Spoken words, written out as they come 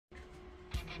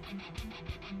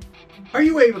Are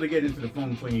you able to get into the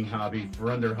foam flinging hobby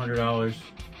for under $100?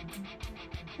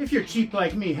 If you're cheap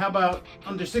like me, how about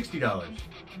under $60?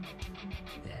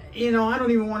 You know, I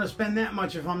don't even want to spend that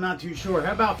much if I'm not too sure.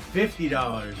 How about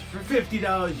 $50? For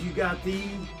 $50, you got the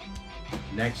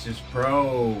Nexus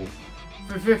Pro.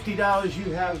 For $50,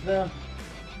 you have the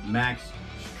Max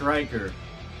Striker,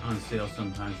 on sale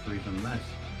sometimes for even less.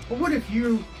 But what if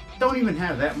you don't even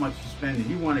have that much to spend and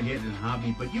you want to get in a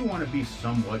hobby, but you want to be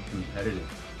somewhat competitive?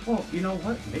 Well, you know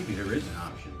what? Maybe there is an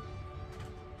option.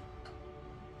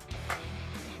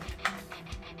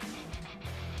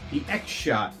 The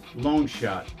XSHOT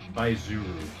Longshot by Zuru.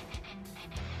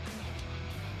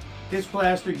 This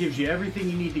blaster gives you everything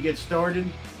you need to get started,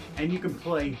 and you can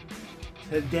play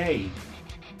today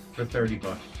for 30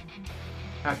 bucks.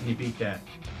 How can you beat that?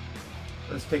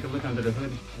 Let's take a look under the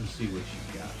hood and see what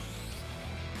you got.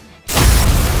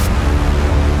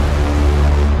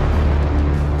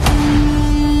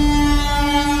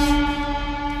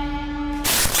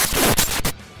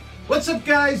 What's up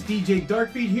guys, DJ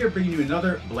Darkbeat here, bringing you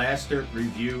another blaster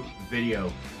review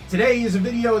video. Today is a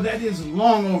video that is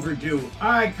long overdue.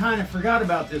 I kind of forgot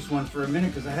about this one for a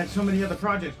minute because I had so many other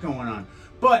projects going on.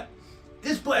 But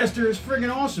this blaster is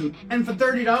friggin' awesome, and for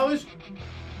 $30,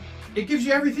 it gives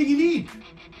you everything you need.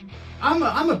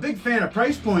 I'm a big fan of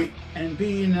price point and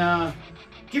being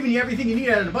giving you everything you need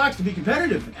out of the box to be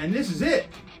competitive, and this is it.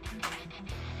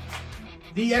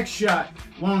 The XSHOT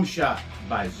Longshot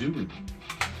by Zuru.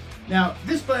 Now,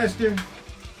 this blaster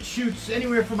shoots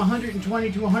anywhere from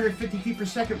 120 to 150 feet per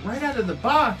second right out of the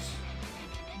box.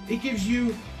 It gives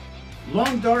you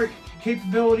long dart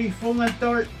capability, full length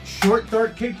dart, short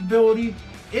dart capability.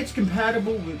 It's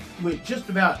compatible with just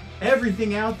about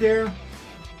everything out there.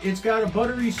 It's got a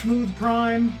buttery smooth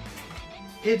prime.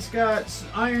 It's got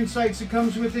iron sights that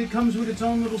comes with it. It comes with its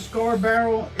own little scar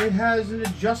barrel. It has an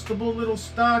adjustable little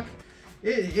stock.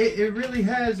 It really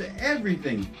has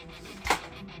everything.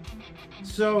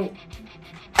 So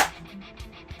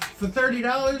for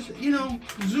 $30, you know,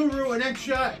 Zuru and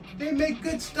XSHOT, they make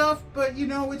good stuff, but you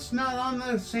know, it's not on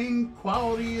the same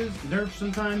quality as Nerf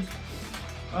sometimes.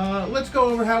 Let's go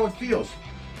over how it feels.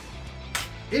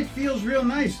 It feels real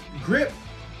nice. Grip,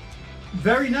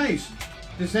 very nice.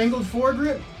 This angled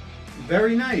foregrip,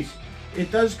 very nice. It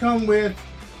does come with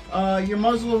your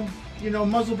muzzle,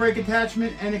 muzzle brake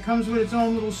attachment, and it comes with its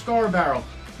own little scar barrel.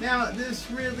 Now,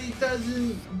 this really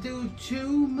doesn't do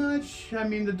too much. I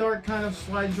mean, the dart kind of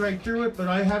slides right through it, but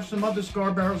I have some other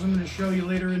scar barrels I'm going to show you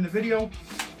later in the video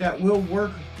that will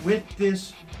work with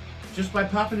this just by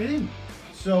popping it in.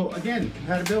 So again,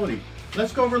 compatibility.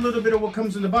 Let's go over a little bit of what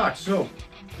comes in the box. So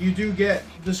you do get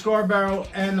the scar barrel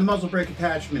and the muzzle brake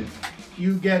attachment.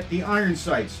 You get the iron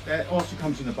sights, that also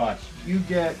comes in the box. You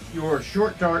get your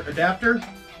short dart adapter,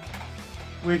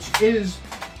 which is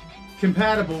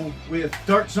compatible with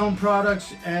Dart Zone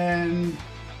products, and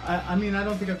I mean, I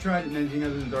don't think I've tried it in anything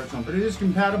other than Dart Zone, but it is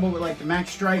compatible with like the Max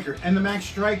Striker, and the Max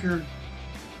Striker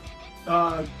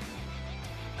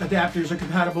adapters are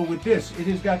compatible with this. It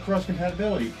has got cross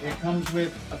compatibility. It comes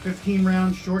with a 15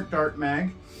 round short dart mag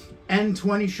and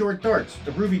 20 short darts,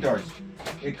 the Ruby darts.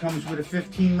 It comes with a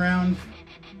 15 round,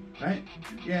 right?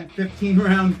 Yeah, 15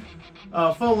 round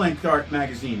full length dart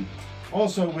magazine,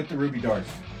 also with the Ruby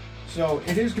darts. So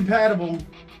it is compatible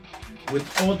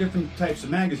with all different types of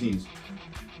magazines.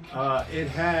 It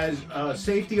has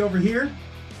safety over here.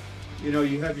 You know,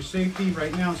 you have your safety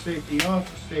right now, safety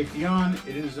off, safety on.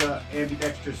 It is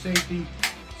ambidextrous safety,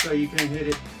 so you can hit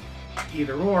it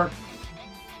either or.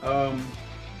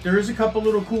 There is a couple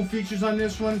little cool features on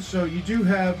this one. So you do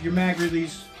have your mag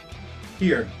release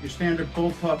here, your standard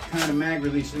bullpup kind of mag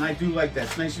release, and I do like that.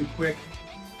 It's nice and quick,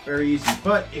 very easy.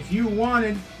 But if you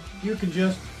wanted, you can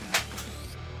just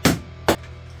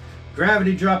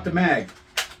gravity drop the mag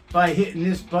by hitting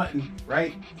this button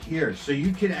right here. So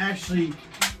you can actually,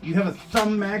 you have a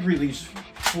thumb mag release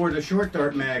for the short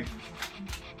dart mag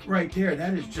right there.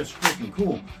 That is just freaking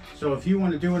cool. So if you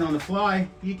want to do it on the fly,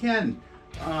 you can.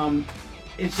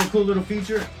 It's a cool little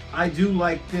feature. I do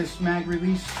like this mag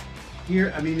release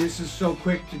here. I mean, this is so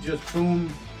quick to just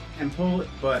boom and pull it,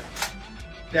 but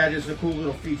that is a cool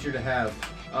little feature to have.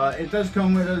 It does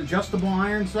come with adjustable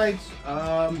iron sights.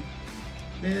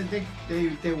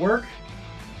 They work.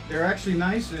 They're actually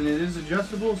nice, and it is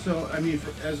adjustable. So I mean,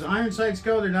 as iron sights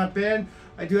go, they're not bad.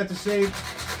 I do have to say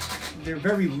they're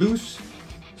very loose.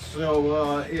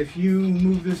 So if you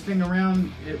move this thing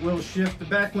around, it will shift. The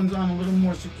back one's on a little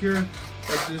more secure,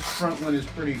 but this front one is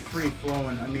pretty free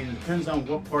flowing. I mean, it depends on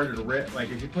what part of the rail. Like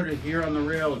if you put it here on the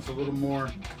rail, it's a little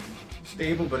more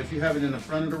stable. But if you have it in the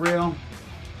front of the rail,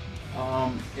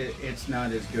 it's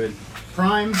not as good.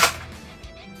 Prime,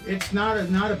 it's not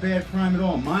a bad prime at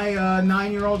all. My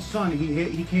 9-year-old son,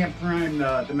 he can't prime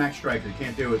the Max Striker, he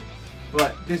can't do it.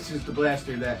 But this is the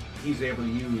blaster that he's able to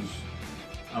use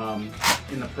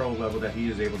in the pro level that he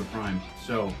is able to prime.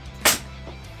 So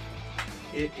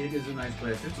it is a nice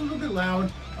blaster. It's a little bit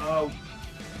loud,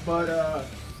 but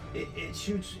it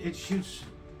shoots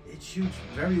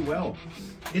very well.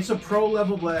 It's a pro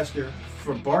level blaster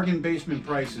for bargain basement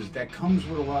prices that comes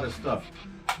with a lot of stuff.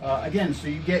 Again, so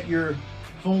you get your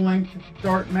full length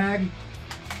dart mag,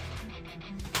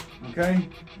 okay?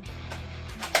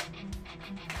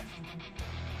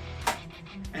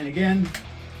 And again,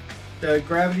 the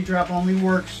gravity drop only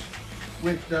works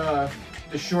with the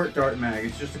short dart mag.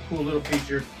 It's just a cool little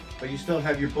feature, but you still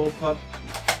have your bullpup,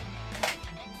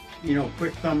 you know,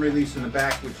 quick thumb release in the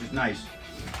back, which is nice.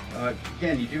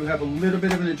 Again, you do have a little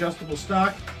bit of an adjustable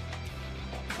stock,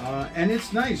 and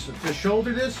it's nice to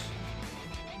shoulder this.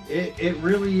 It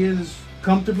really is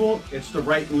comfortable. It's the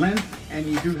right length, and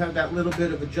you do have that little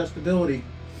bit of adjustability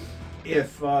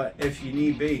if you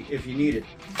need it.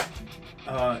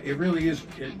 It really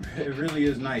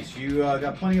is nice. You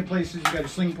got plenty of places. You got a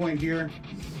sling point here,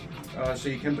 so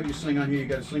you can put your sling on here. You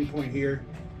got a sling point here,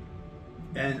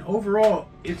 and overall,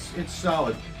 it's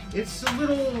solid. It's a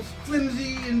little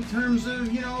flimsy in terms of,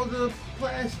 you know, the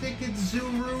plastic. It's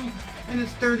Zuru, and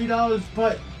it's $30,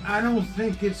 but I don't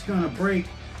think it's gonna break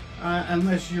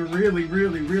unless you're really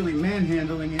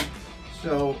manhandling it.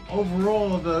 So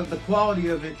overall, the quality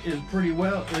of it is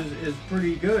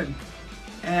pretty good.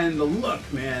 And the look,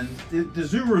 man, the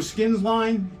Zuru skins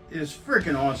line is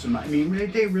freaking awesome. I mean,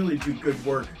 they really do good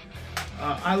work.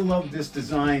 I love this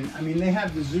design. I mean, they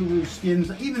have the Zuru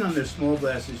skins, even on their small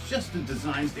blasters. Just the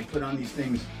designs they put on these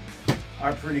things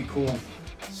are pretty cool.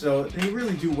 So they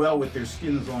really do well with their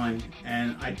skins line,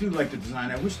 and I do like the design.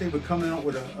 I wish they would come out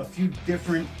with a few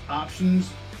different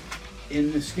options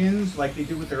in the skins like they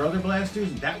do with their other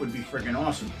blasters. That would be freaking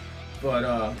awesome.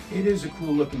 But it is a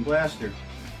cool looking blaster.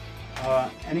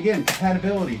 And again,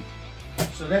 compatibility.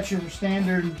 So that's your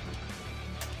standard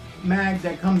mag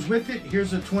that comes with it.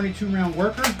 Here's a 22 round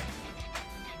worker.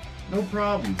 No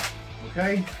problem.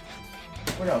 Okay.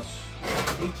 What else?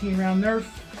 18 round Nerf.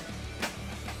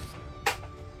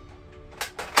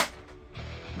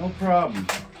 No problem.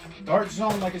 Dart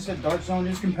zone, like I said, dart zone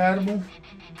is compatible,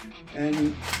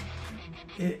 and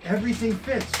everything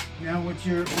fits. Now with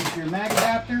your mag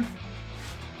adapter,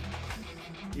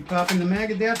 you pop in the mag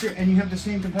adapter and you have the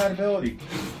same compatibility.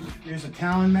 There's a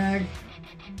Talon mag,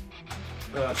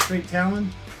 straight Talon,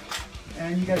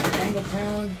 and you got your angle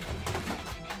Talon.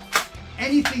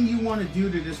 Anything you want to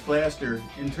do to this blaster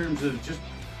in terms of just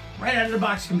right out of the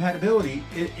box compatibility,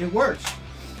 it works,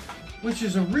 which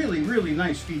is a really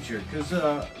nice feature, because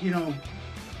you know,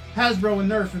 Hasbro and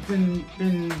Nerf have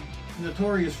been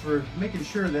notorious for making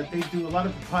sure that they do a lot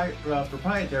of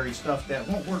proprietary stuff that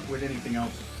won't work with anything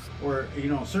else. Or, you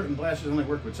know, certain blasters only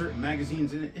work with certain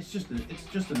magazines, and it's just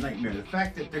a nightmare. The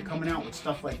fact that they're coming out with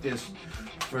stuff like this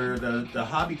for the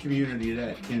hobby community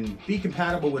that can be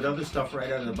compatible with other stuff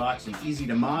right out of the box and easy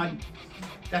to mod,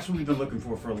 that's what we've been looking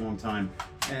for a long time.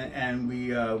 And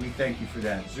we thank you for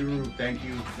that. Zuru, thank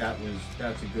you.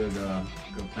 That's a good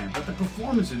plan. But the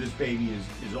performance of this baby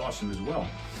is awesome as well.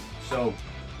 So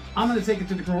I'm going to take it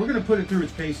to the crew. We're going to put it through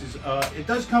its paces. It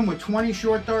does come with 20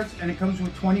 short darts, and it comes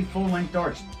with 20 full-length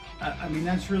darts. I mean,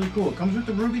 that's really cool. It comes with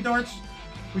the ruby darts,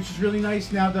 which is really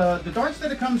nice. Now, the darts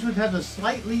that it comes with have a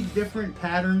slightly different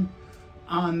pattern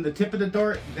on the tip of the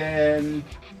dart than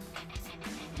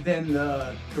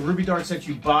the ruby darts that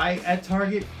you buy at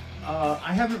Target.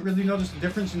 I haven't really noticed the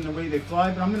difference in the way they fly,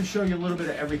 but I'm going to show you a little bit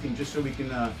of everything just so we can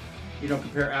you know,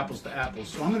 compare apples to apples.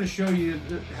 So I'm going to show you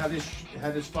how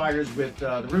this fires with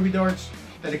the ruby darts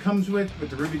that it comes with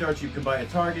the ruby darts you can buy at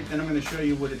Target. Then I'm going to show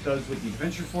you what it does with the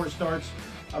Adventure Force darts.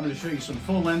 I'm going to show you some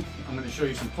full length. I'm going to show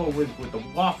you some full width with the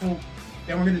waffle.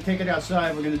 Then we're going to take it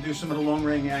outside. We're going to do some of the long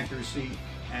range accuracy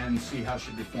and see how it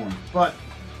should perform. But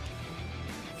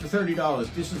for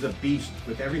 $30, this is a beast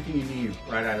with everything you need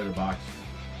right out of the box.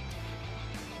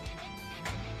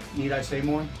 Need I say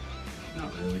more?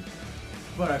 Not really,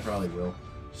 but I probably will.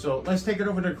 So let's take it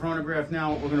over to the chronograph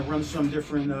now. We're going to run some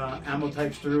different ammo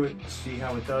types through it, see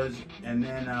how it does, and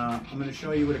then I'm going to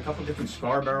show you with a couple different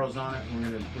scar barrels on it.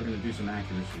 We're going to do some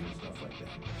accuracy and stuff like that.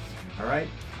 All right.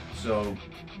 So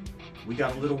we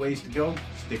got a little ways to go.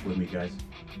 Stick with me, guys.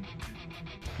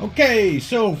 Okay.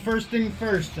 So first thing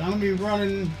first, I'm going to be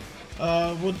running.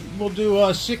 We'll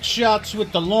do 6 shots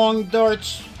with the long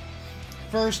darts.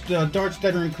 First, darts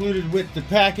that are included with the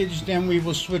package, then we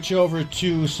will switch over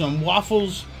to some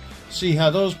waffles. see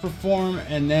how those perform,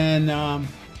 and then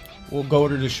we'll go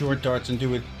to the short darts and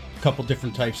do a couple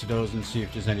different types of those and see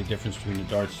if there's any difference between the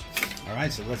darts. All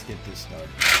right, so let's get this started.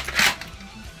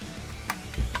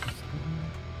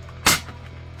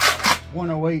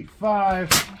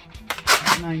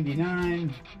 108.5,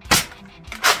 99,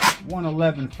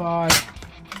 111.5,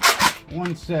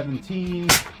 117,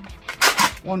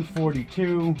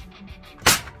 142,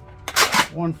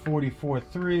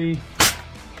 144.3,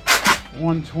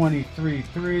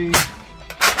 123.3,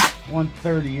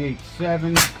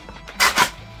 138.7,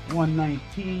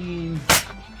 119,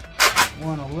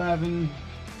 111,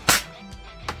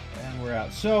 and we're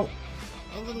out. So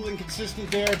a little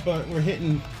inconsistent there, but we're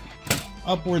hitting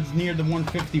upwards near the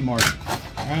 150 mark.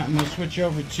 All right, I'm going to switch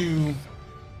over to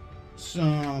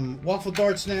some waffle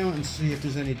darts now and see if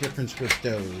there's any difference with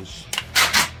those.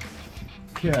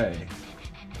 Okay,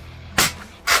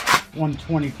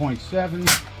 120.7,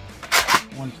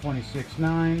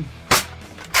 126.9,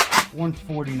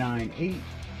 149.8,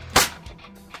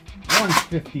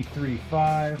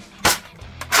 153.5,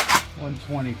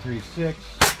 123.6,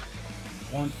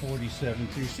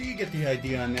 147.2. So you get the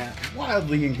idea on that.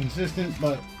 Wildly inconsistent,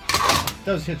 but it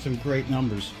does hit some great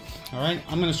numbers. All right,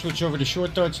 I'm going to switch over to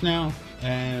short darts now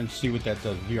and see what that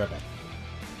does. Be right back.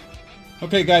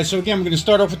 Okay, guys, so again, we're going to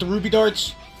start off with the ruby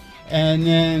darts, and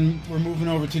then we're moving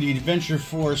over to the Adventure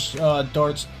Force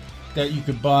darts that you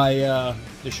could buy,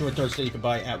 the short darts that you could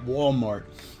buy at Walmart.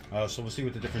 So we'll see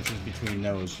what the difference is between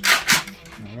those.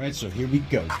 All right, so here we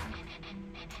go.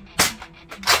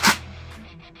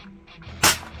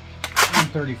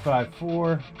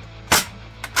 135.4,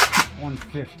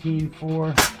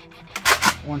 115.4,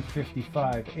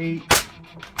 155.8,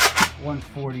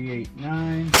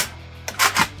 148.9,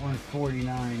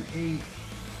 149.8,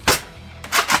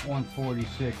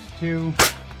 146.2,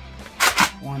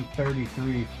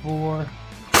 133.4,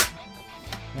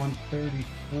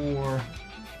 134.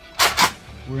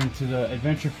 We're into the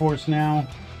Adventure Force now.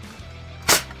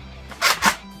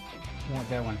 I want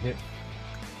that one hit.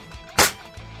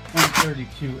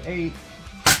 132.8,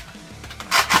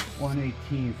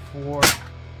 118.4,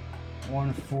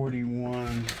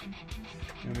 141,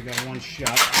 and we got one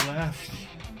shot left.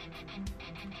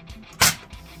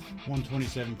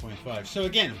 127.5. So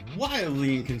again,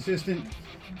 wildly inconsistent,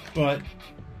 but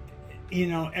you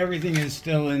know, everything is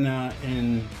still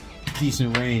in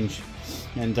decent range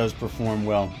and does perform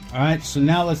well. All right, so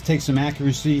now let's take some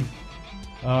accuracy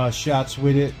shots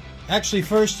with it. Actually,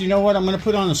 first, you know what? I'm going to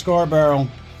put on a scar barrel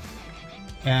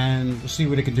and we'll see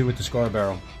what it can do with the scar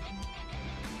barrel.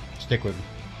 Stick with me.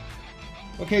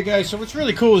 Okay, guys, so what's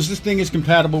really cool is this thing is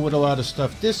compatible with a lot of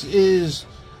stuff. This is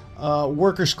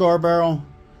Worker scar barrel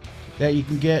that you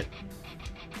can get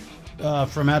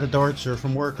from Out of Darts or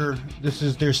from Worker. This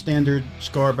is their standard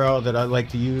scar barrel that I like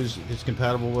to use. It's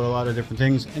compatible with a lot of different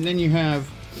things. And then you have,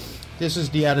 this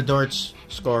is the Out of Darts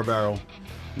scar barrel.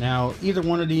 Now, either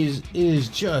one of these is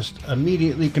just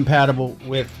immediately compatible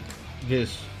with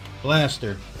this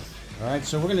blaster. All right,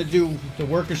 so we're gonna do the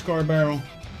Worker scar barrel.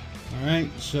 All right,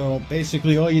 so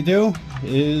basically all you do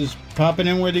is pop it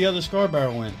in where the other scar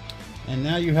barrel went, and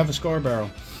now you have a scar barrel.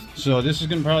 So this is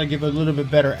gonna probably give a little bit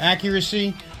better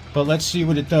accuracy, but let's see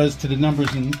what it does to the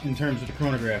numbers in terms of the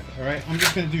chronograph. All right, I'm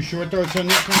just gonna do short darts on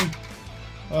this one.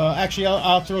 Actually,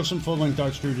 I'll throw some full-length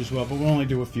darts through it as well, but we'll only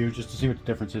do a few just to see what the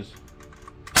difference is.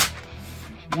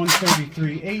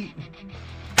 133.8,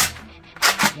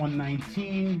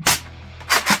 119,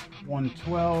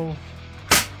 112,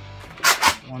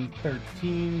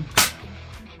 113.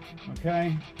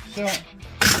 Okay, so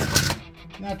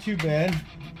not too bad.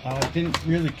 Didn't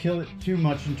really kill it too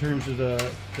much in terms of the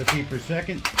feet per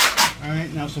second. All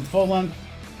right, now some full length.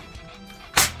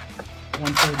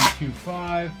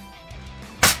 132.5,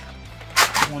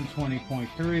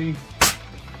 120.3,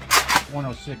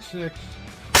 106.6,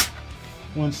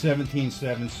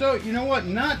 117.7. So you know what?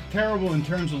 Not terrible in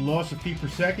terms of loss of feet per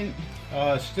second.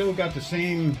 Still got the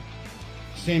same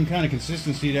kind of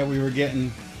consistency that we were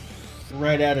getting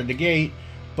right out of the gate.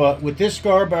 But with this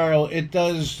scar barrel, it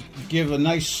does give a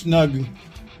nice snug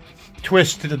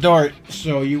twist to the dart,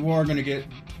 so you are going to get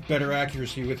better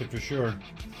accuracy with it for sure.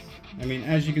 I mean,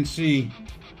 as you can see,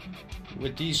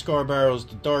 with these scar barrels,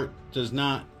 the dart does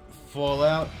not fall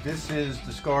out. This is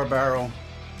the scar barrel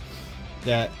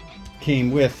that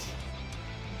came with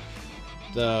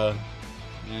and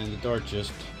the dart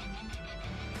just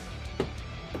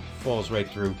falls right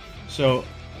through. So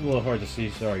a little hard to see,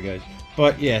 sorry guys.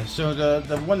 But yeah, so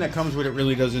the one that comes with it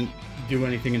really doesn't do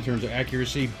anything in terms of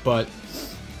accuracy, but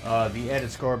the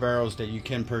added scar barrels that you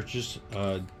can purchase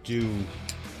do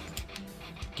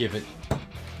give it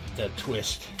the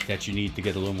twist that you need to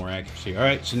get a little more accuracy. All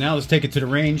right, so now let's take it to the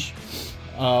range.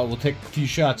 We'll take a few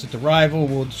shots at the rival.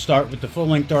 We'll start with the full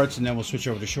length darts, and then we'll switch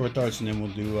over to short darts, and then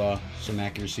we'll do some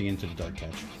accuracy into the dart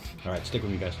catch. All right, stick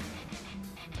with me, guys.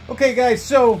 Okay, guys,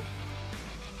 so I'm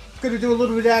going to do a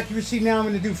little bit of accuracy now. I'm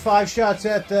going to do 5 shots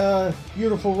at the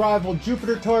beautiful rival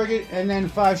Jupiter target, and then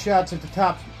 5 shots at the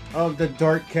top of the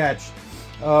dart catch.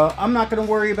 I'm not going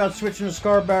to worry about switching the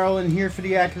scar barrel in here for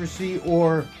the accuracy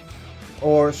or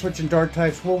switching dart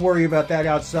types. We'll worry about that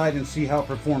outside and see how it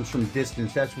performs from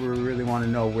distance. That's where we really want to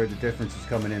know where the difference is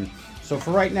coming in. So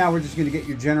for right now, we're just going to get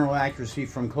your general accuracy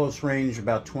from close range,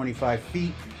 about 25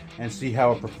 feet, and see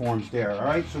how it performs there. All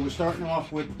right, so we're starting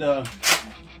off with the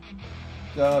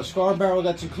scar barrel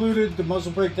that's included, the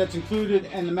muzzle brake that's included,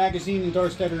 and the magazine and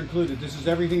darts that are included. This is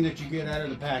everything that you get out of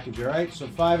the package, all right? So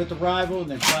 5 at the rival and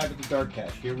then 5 at the dart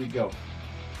catch. Here we go.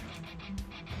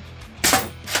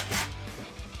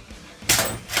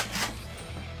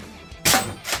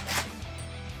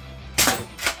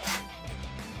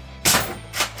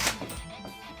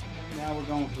 Now we're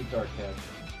going for the dart catch.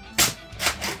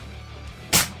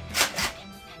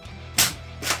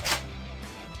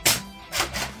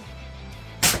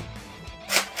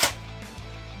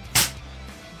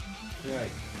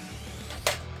 Right.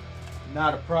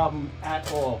 Not a problem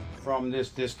at all from this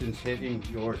distance hitting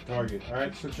your target. All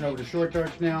right, switching over to short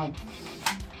darts now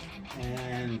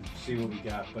and see what we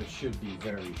got, but should be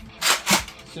very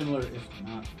similar, if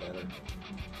not better.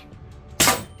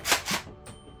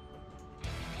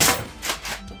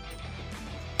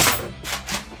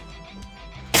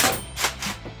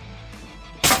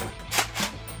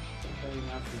 Okay,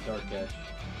 now for the dart catch.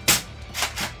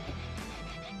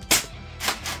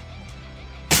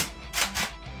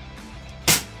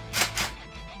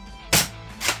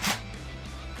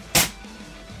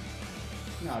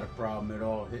 Not a problem at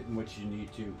all, hitting what you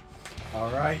need to.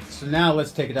 All right, so now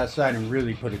let's take it outside and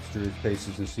really put it through its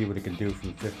paces and see what it can do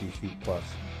from 50 feet plus.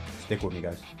 Stick with me,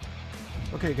 guys.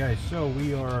 Okay, guys, so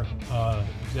we are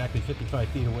exactly 55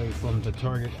 feet away from the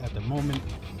target at the moment.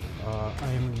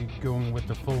 I am going with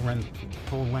the full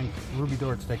length ruby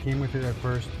darts that came with it at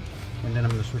first, and then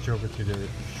I'm going to switch over to the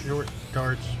short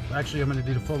darts. Actually, I'm going to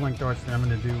do the full length darts, then I'm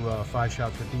going to do 5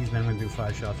 shots with these, then I'm going to do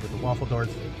 5 shots with the waffle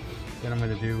darts, then I'm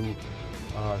going to do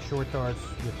short darts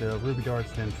with the ruby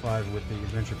darts, then 5 with the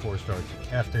Adventure Force darts.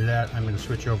 After that, I'm going to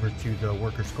switch over to the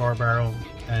worker scar barrel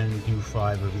and do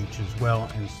 5 of each as well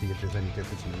and see if there's any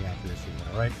difference in the accuracy.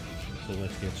 All right, so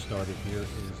let's get started. Here is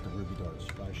the ruby darts,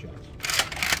 5 shots.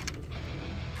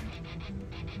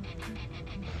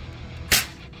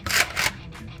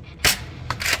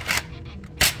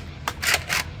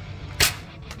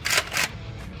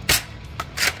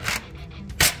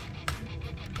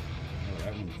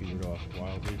 It off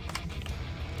wildly.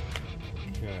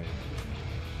 Okay,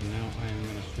 so now I'm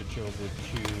going to switch over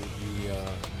to the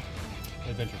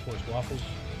Adventure Force waffles.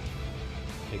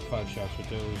 Take 5 shots with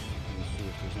those and see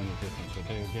if there's any difference.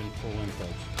 Okay, again, full length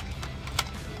darts.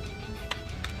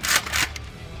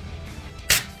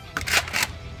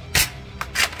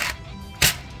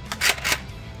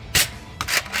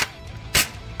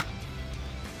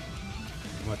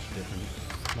 Much different,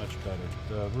 much better.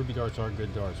 The ruby darts are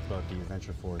good darts, but the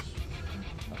Adventure Force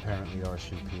apparently are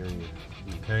superior.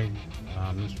 Okay,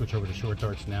 let's switch over to short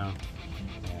darts now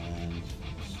and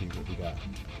see what we got.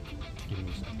 Give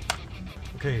me a second.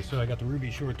 Okay, so I got the ruby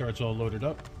short darts all loaded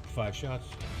up. 5 shots,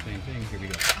 same thing. Here we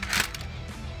go.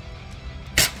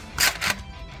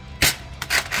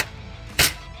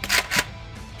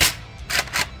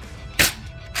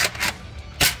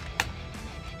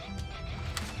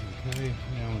 Okay,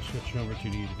 now I'm switching over to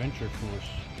the Adventure Force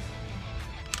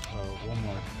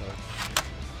Walmart darts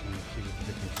and see what the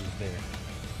difference is there.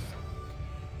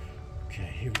 Okay,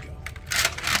 here we go.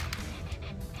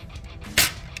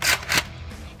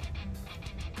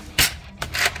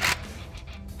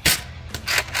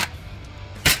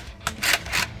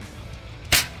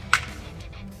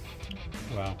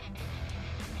 Wow.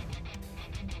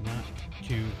 Not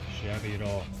too shabby at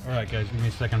all. Alright guys, give me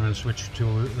a second. I'm going to switch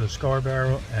to the scar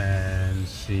barrel and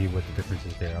see what the difference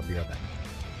is there. I'll be right back.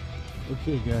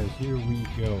 Okay guys, here we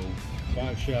go.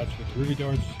 5 shots with ruby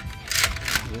darts,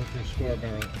 worker scar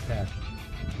barrel attached.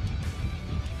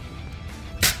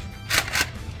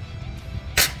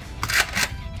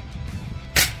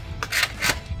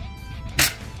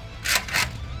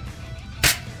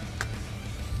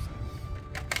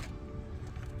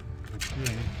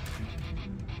 Okay,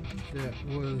 that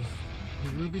was the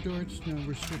ruby darts. Now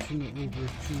we're switching it over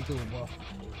to the waffle,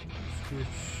 which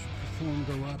performed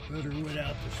a lot better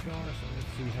without the scar, so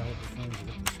let's see how it performs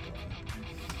with the scar.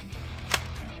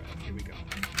 Alright, here we go.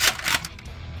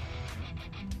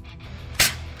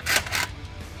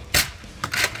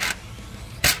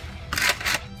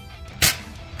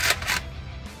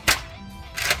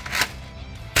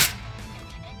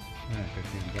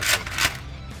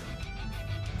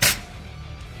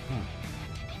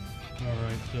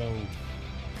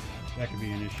 that could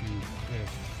be an issue.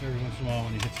 If every once in a while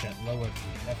when it hits that low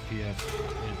FPS,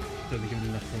 it doesn't give it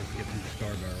enough force to get through the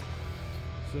star barrel.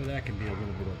 So that can be a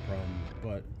little bit of a problem,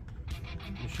 but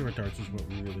the short darts is what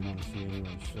we really want to see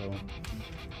anyway. So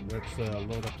let's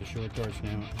load up the short darts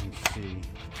now and see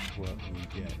what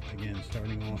we get. Again,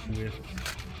 starting off with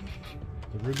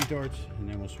the ruby darts, and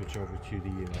then we'll switch over to the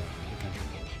adventure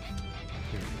darts.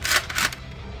 Here we go.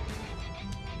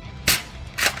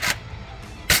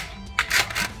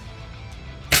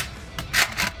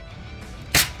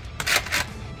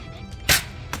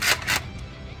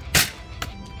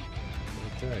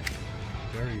 Okay,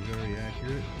 very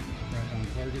accurate, right on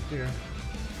target there.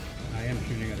 I am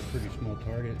shooting at a pretty small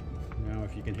target. Now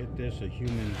if you can hit this, a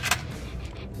human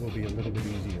will be a little bit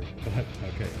easier. But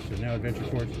okay, so now adventure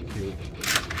force, let's see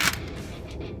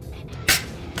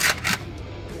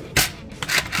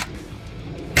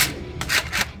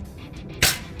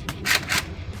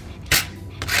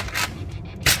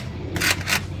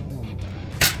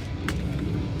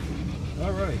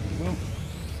Alright, well,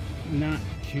 not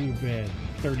too bad.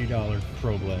 $30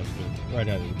 Pro Blaster right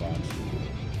out of the box.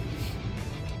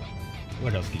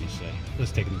 What else can you say?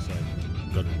 Let's take it inside.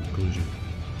 Go to the conclusion.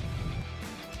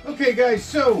 Okay guys,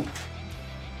 so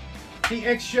the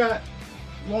XSHOT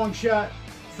Longshot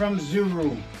from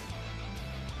Zuru.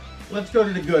 Let's go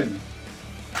to the good.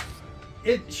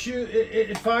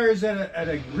 It fires at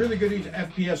a really good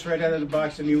FPS right out of the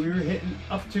box. I mean, we were hitting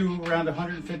up to around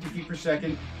 150 feet per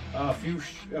second. A few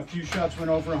shots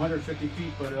went over 150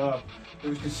 feet, but it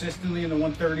was consistently in the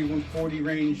 130, 140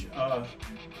 range.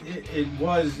 It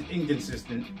was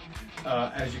inconsistent,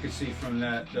 as you can see from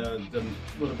that the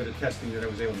little bit of testing that I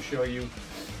was able to show you.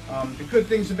 The good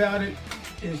things about it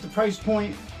is the price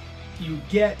point. You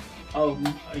get a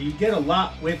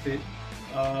lot with it.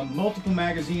 Multiple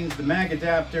magazines, the mag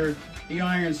adapter, the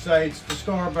iron sights, the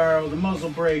scar barrel, the muzzle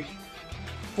brake,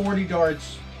 40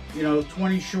 darts, you know,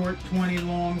 20 short, 20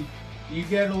 long. You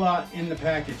get a lot in the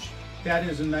package. That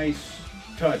is a nice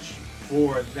touch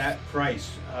for that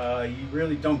price. You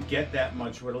really don't get that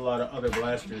much with a lot of other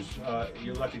blasters.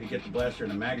 You're lucky to get the blaster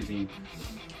in a magazine.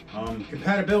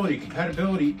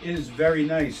 Compatibility is very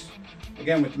nice.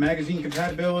 Again, with the magazine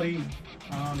compatibility,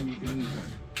 you can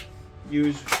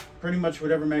use pretty much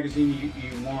whatever magazine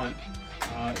you want.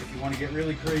 If you want to get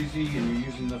really crazy and you're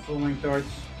using the full-length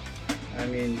darts, I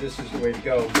mean, this is the way to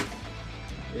go,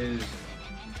 is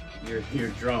your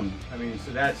drum. I mean,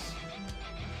 so that's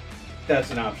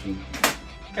an option.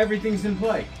 Everything's in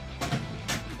play.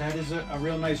 That is a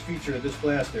real nice feature of this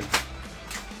blaster.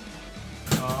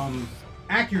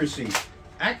 Accuracy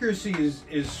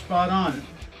is spot on.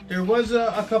 There was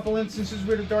a couple instances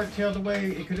where the dart tailed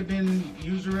away. It could have been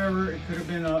user error. It could have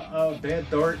been a bad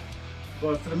dart.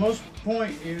 But for the most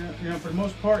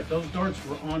part, those darts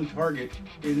were on target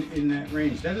in that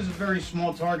range. That is a very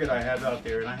small target I have out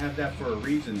there, and I have that for a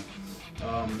reason.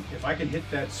 If I can hit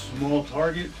that small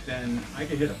target, then I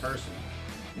can hit a person,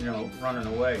 you know, running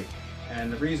away.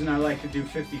 And the reason I like to do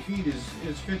 50 feet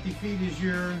is 50 feet is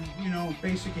your, you know,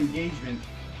 basic engagement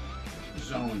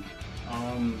zone.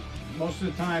 Most of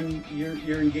the time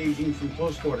you're engaging from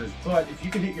close quarters, but if you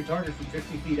can hit your target from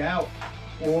 50 feet out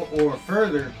or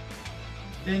further,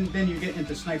 then you get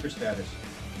into sniper status.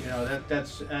 You know,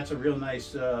 that's a real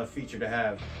nice feature to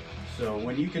have. So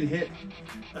when you can hit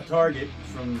a target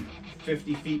from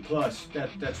 50 feet plus,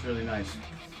 that's really nice.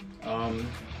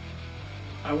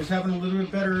 I was having a little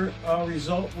bit better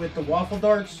result with the waffle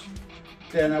darts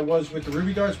than I was with the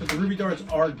ruby darts, but the ruby darts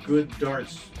are good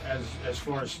darts as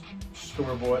far as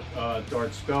store-bought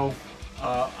darts go.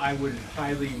 I would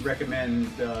highly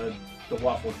recommend the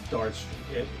waffle darts,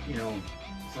 you know,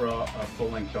 for a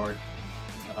full-length dart.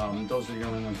 Those are the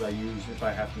only ones I use if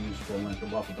I have to use full-length. The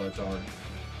waffle darts are,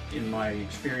 in my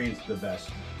experience, the best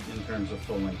in terms of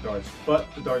full-length darts. But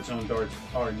the Dart Zone darts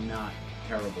are not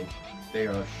terrible. They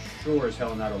are sure as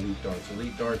hell not elite darts.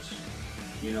 Elite darts,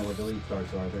 you know what elite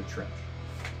darts are, they're trash.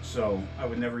 So I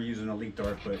would never use an elite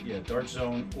dart, but yeah, Dart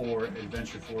Zone or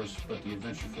Adventure Force, but the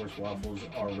Adventure Force waffles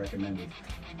are recommended.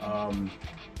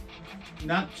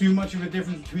 Not too much of a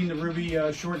difference between the Ruby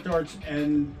short darts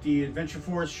and the Adventure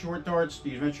Force short darts.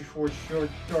 The Adventure Force short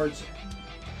darts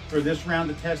for this round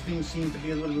of testing seem to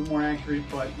be a little bit more accurate,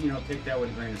 but you know, take that with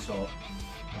a grain of salt.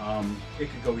 It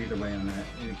could go either way on that.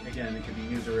 Again, it could be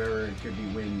user error, it could be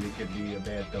wind, it could be a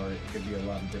bad dart, it could be a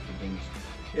lot of different things.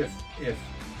 If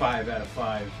 5 out of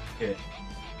 5 hit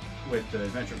with the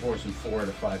Adventure Force and 4 out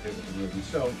of 5 hit with the Ruby,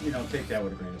 so you know, take that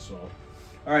with a grain of salt.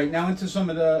 All right, now into some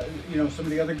of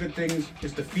the other good things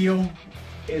is the feel.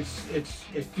 It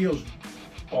feels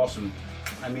awesome.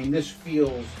 I mean, this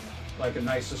feels like a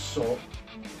nice assault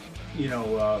you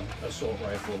know, assault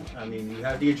rifle. I mean, you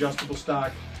have the adjustable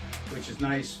stock, which is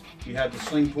nice. You have the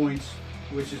sling points,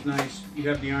 which is nice. You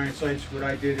have the iron sights. What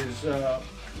I did is,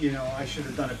 you know, I should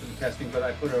have done it for the testing, but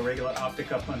I put a regular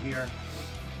optic up on here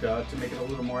to make it a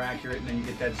little more accurate, and then you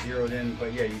get that zeroed in.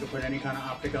 But yeah, you can put any kind of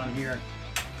optic on here.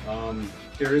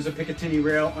 There is a Picatinny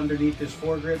rail underneath this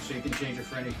foregrip, so you can change it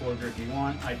for any foregrip you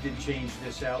want. I did change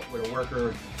this out with a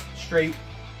worker straight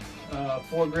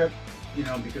foregrip, you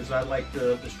know, because I like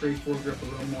the straight foregrip a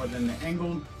little more than the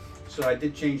angled. So I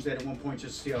did change that at one point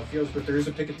just to see how it feels, but there is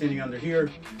a Picatinny under here.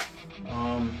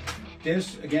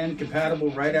 This, again, compatible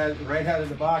right out of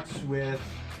the box with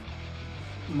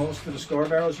most of the scar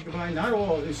barrels you can buy. Not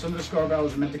all, some of the scar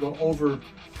barrels are meant to go over,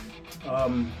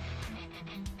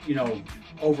 you know,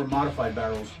 over modified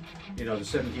barrels, you know, the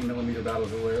 17mm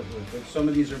barrels or whatever, but some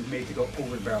of these are made to go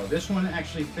over the barrel. This one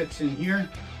actually fits in here,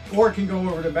 or it can go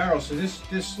over the barrel. So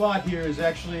this slot here is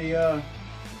actually,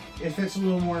 it fits a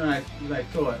little more than I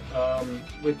thought.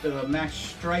 With the Max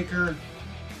Striker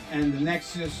and the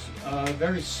Nexus,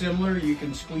 very similar. You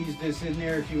can squeeze this in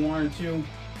there if you wanted to,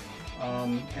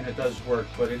 and it does work.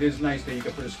 But it is nice that you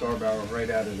can put a scar barrel right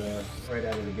out of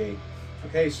the gate.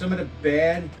 Okay, some of the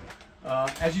bad.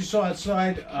 As you saw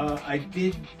outside, I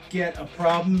did get a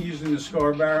problem using the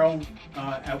scar barrel.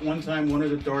 At one time, one of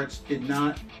the darts did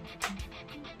not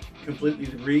completely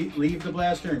leave the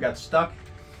blaster and got stuck,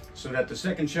 so that the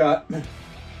second shot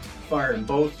fired in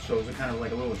both, so it was kind of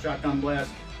like a little shotgun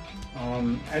blast.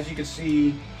 As you can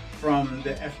see from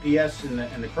the FPS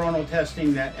and the chrono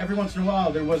testing, that every once in a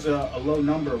while there was a low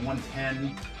number,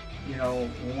 110, you know,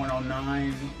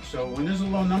 109. So when there's a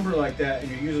low number like that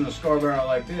and you're using a scar barrel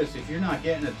like this, if you're not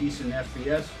getting a decent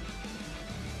FPS,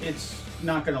 it's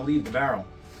not going to leave the barrel.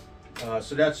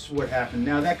 So that's what happened.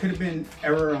 Now that could have been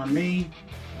error on me.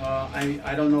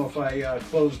 I don't know if I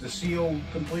closed the seal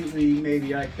completely.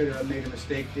 Maybe I could have made a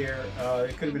mistake there.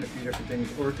 It could have been a few different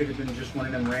things, or it could have been just one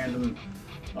of them random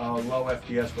low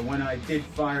FPS. But when I did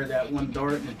fire that one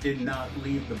dart and it did not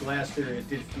leave the blaster, it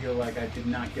did feel like I did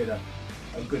not get a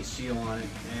good seal on it,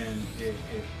 and it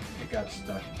got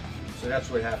stuck. So that's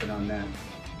what happened on that.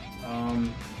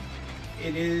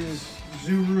 It is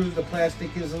Zuru. The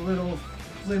plastic is a little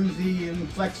flimsy and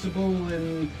flexible,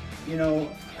 and you know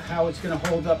how it's going to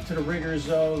hold up to the rigors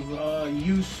of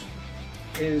use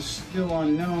is still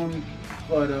unknown,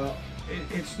 but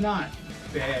it's not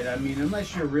bad. I mean,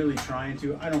 unless you're really trying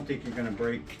to, I don't think you're going to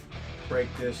break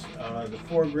this. The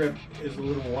foregrip is a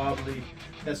little wobbly.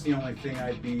 That's the only thing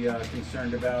I'd be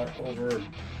concerned about over,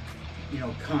 you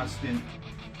know, constant,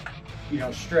 you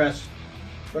know, stress.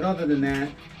 But other than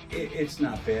that, it's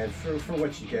not bad for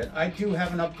what you get. I do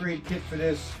have an upgrade kit for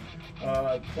this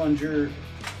plunger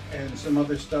and some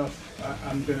other stuff.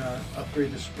 I'm gonna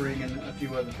upgrade the spring and a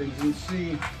few other things and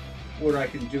see what I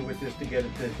can do with this to get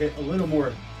it to hit a little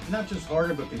more, not just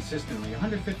harder, but consistently.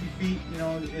 150 feet, you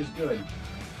know, is good.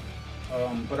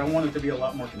 But I want it to be a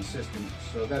lot more consistent,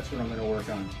 so that's what I'm going to work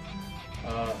on.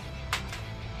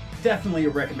 Definitely a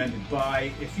recommended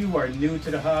buy if you are new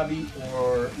to the hobby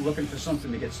or looking for something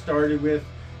to get started with.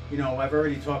 You know, I've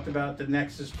already talked about the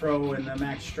Nexus Pro and the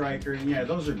Max Striker, and yeah,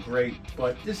 those are great,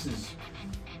 but this is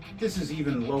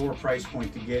even lower price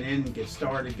point to get in, get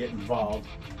started, get involved,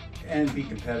 and be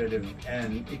competitive,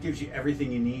 and it gives you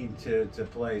everything you need to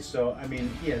play. So, I mean,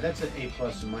 yeah, that's an A+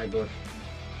 in my book.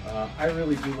 I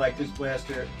really do like this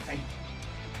blaster. I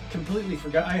completely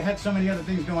forgot. I had so many other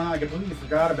things going on, I completely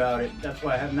forgot about it. That's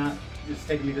why I have not, it's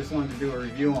taken me this long to do a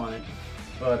review on it.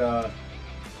 But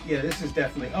yeah, this is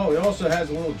definitely, oh, it also has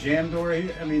a little jam door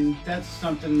here. I mean, that's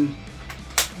something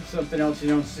else you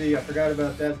don't see. I forgot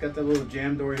about that. It's got that little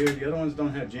jam door here. The other ones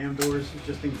don't have jam doors,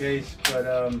 just in case. But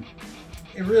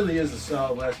it really is a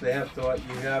solid blaster. They have thought.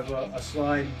 You have a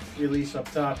slide release up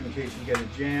top in case you get a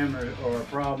jam or a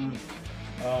problem.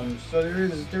 So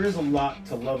there is a lot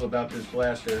to love about this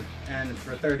blaster, and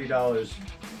for $30,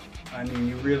 I mean,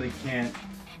 you really can't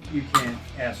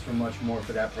ask for much more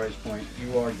for that price point.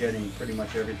 You are getting pretty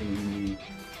much everything you need.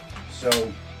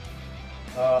 So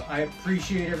I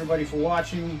appreciate everybody for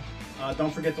watching.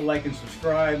 Don't forget to like and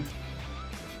subscribe.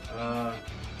 I'm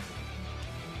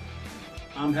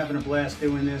having a blast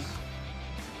doing this,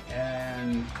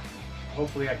 and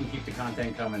hopefully I can keep the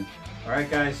content coming. All right,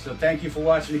 guys, so thank you for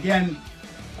watching again.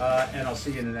 And I'll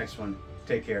see you in the next one.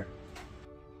 Take care.